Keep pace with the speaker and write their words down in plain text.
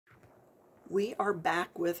We are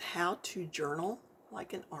back with how to journal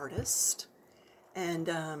like an artist. And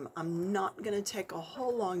I'm not going to take a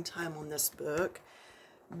whole long time on this book,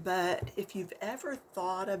 but if you've ever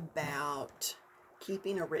thought about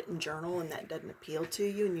keeping a written journal and that doesn't appeal to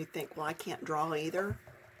you and you think, well, I can't draw either,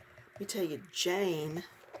 let me tell you,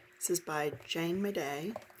 this is by Jane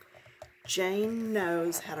Maday. Jane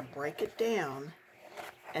knows how to break it down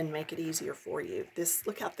and make it easier for you.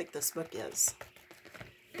 Look how thick this book is.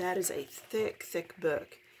 That is a thick, thick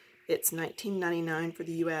book. It's $19.99 for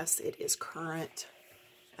the US. It is current,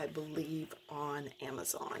 I believe, on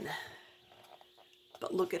Amazon.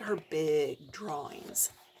 But look at her big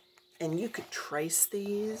drawings. And you could trace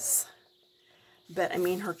these. But I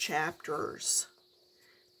mean, her chapters,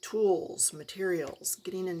 tools, materials,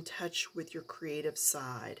 getting in touch with your creative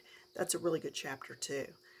side. That's a really good chapter too.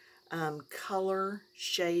 Color,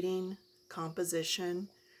 shading, composition,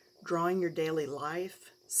 drawing your daily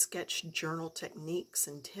life, sketch journal techniques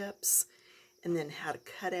and tips, and then how to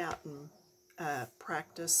cut out and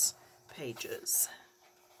practice pages.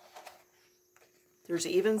 There's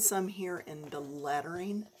even some here in the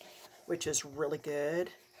lettering, which is really good.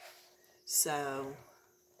 So,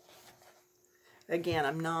 again,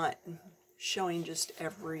 I'm not showing just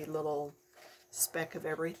every little speck of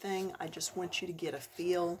everything. I just want you to get a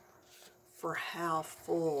feel for how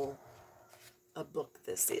full a book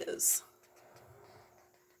this is.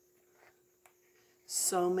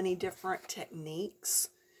 So many different techniques,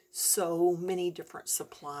 so many different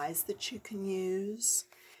supplies that you can use.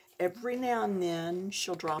 Every now and then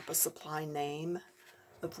she'll drop a supply name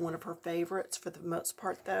of one of her favorites. For the most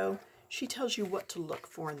part though, she tells you what to look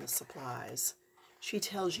for in the supplies. She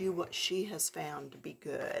tells you what she has found to be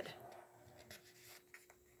good.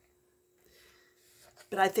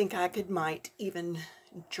 But I think I might even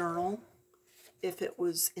journal if it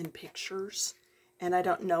was in pictures. And I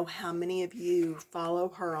don't know how many of you follow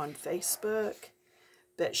her on Facebook,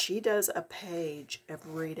 but she does a page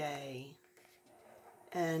every day.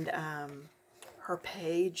 And her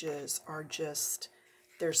pages are just,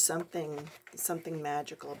 there's something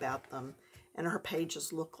magical about them. And her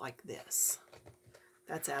pages look like this.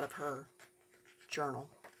 That's out of her journal.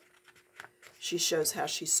 She shows how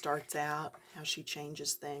she starts out, how she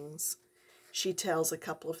changes things. She tells a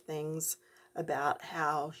couple of things about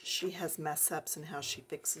how she has mess-ups and how she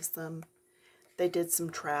fixes them. They did some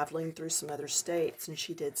traveling through some other states, and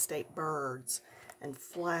she did state birds and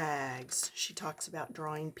flags. She talks about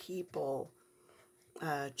drawing people,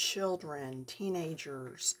 children,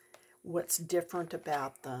 teenagers, what's different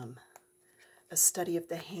about them. A study of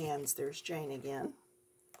the hands. There's Jane again.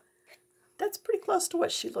 That's pretty close to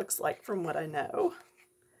what she looks like from what I know.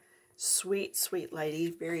 Sweet, sweet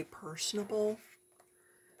lady, very personable.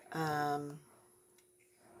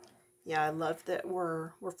 Yeah, I love that we're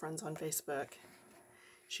friends on Facebook.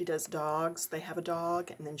 She does dogs. They have a dog,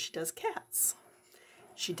 and then she does cats.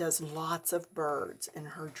 She does lots of birds in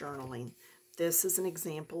her journaling. This is an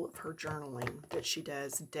example of her journaling that she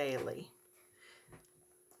does daily.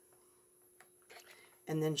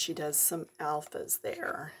 And then she does some alphas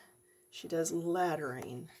there. She does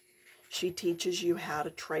lettering. She teaches you how to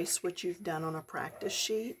trace what you've done on a practice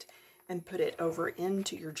sheet and put it over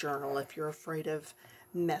into your journal if you're afraid of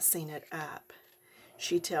messing it up.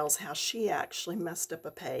 She tells how she actually messed up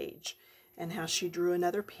a page and how she drew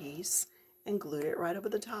another piece and glued it right over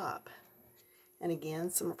the top. And again,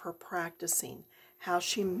 some of her practicing, how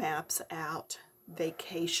she maps out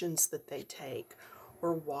vacations that they take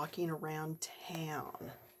or walking around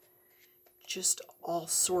town. Just all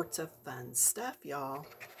sorts of fun stuff, y'all.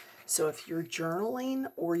 So if you're journaling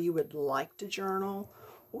or you would like to journal,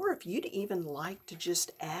 or if you'd even like to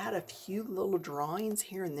just add a few little drawings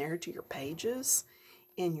here and there to your pages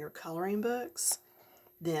in your coloring books,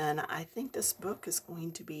 then I think this book is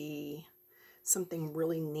going to be something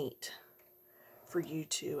really neat for you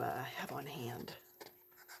to have on hand.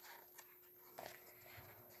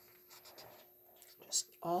 Just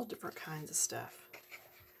all different kinds of stuff.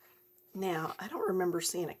 Now, I don't remember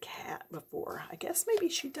seeing a cat before. I guess maybe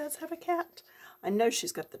she does have a cat. I know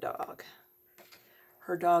she's got the dog.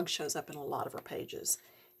 Her dog shows up in a lot of her pages.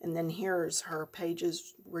 And then here's her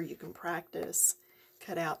pages where you can practice,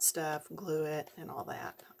 cut out stuff, glue it, and all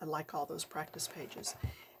that. I like all those practice pages.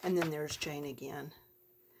 And then there's Jane again.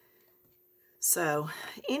 So,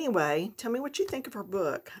 anyway, tell me what you think of her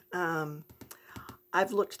book.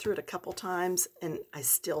 I've looked through it a couple times, and I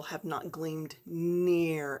still have not gleaned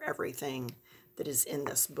near everything that is in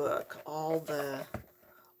this book. All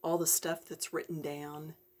the stuff that's written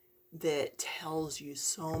down that tells you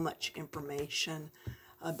so much information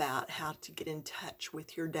about how to get in touch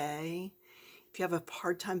with your day If you have a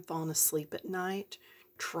hard time falling asleep at night,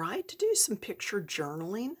 try to do some picture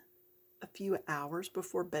journaling a few hours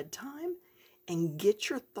before bedtime and get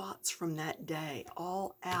your thoughts from that day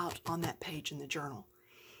all out on that page in the journal.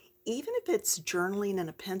 Even if it's journaling in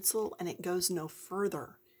a pencil and it goes no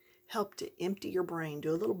further, help to empty your brain.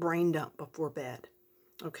 Do a little brain dump before bed.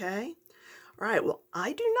 Okay? All right, well,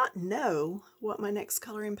 I do not know what my next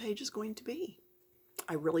coloring page is going to be.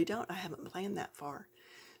 I really don't. I haven't planned that far.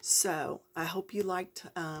 So I hope you liked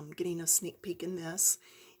getting a sneak peek in this.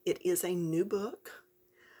 It is a new book.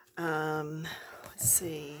 Let's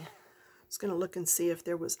see. I was going to look and see if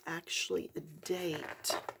there was actually a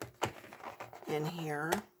date in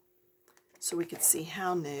here so we could see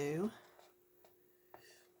how new.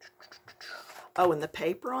 Oh, and the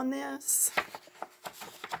paper on this,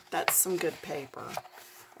 that's some good paper.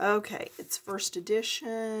 Okay, it's first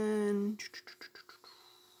edition,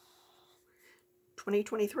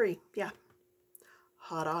 2023, yeah.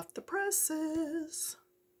 Hot off the presses.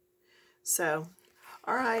 So,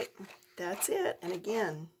 all right, that's it. And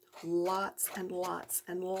again, lots and lots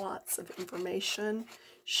and lots of information.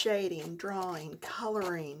 Shading, drawing,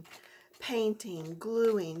 coloring, painting,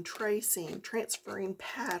 gluing, tracing, transferring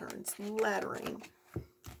patterns, lettering,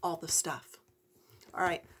 all the stuff. All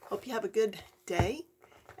right, hope you have a good day,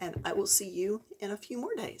 and I will see you in a few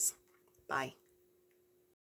more days. Bye.